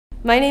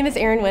My name is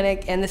Erin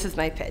Winick, and this is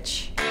my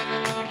pitch.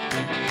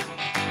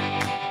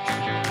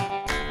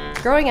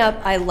 Growing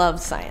up, I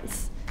loved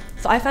science,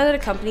 so I founded a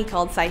company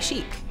called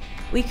SciChic.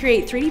 We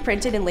create 3D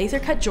printed and laser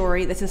cut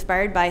jewelry that's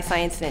inspired by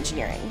science and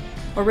engineering.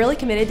 We're really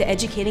committed to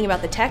educating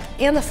about the tech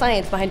and the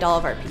science behind all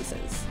of our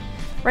pieces.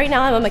 Right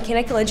now, I'm a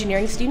mechanical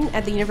engineering student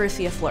at the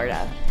University of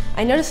Florida.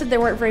 I noticed that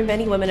there weren't very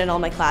many women in all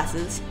my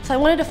classes, so I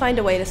wanted to find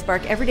a way to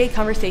spark everyday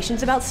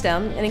conversations about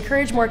STEM and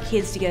encourage more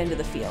kids to get into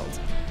the field.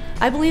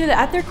 I believe that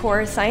at their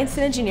core, science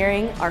and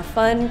engineering are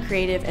fun,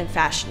 creative, and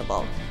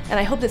fashionable, and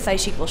I hope that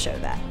SciChic will show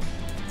that.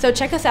 So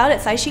check us out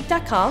at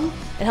SciChic.com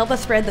and help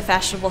us spread the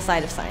fashionable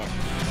side of science.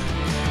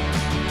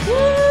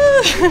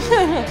 Woo!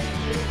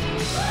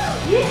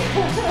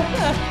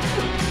 Yeah.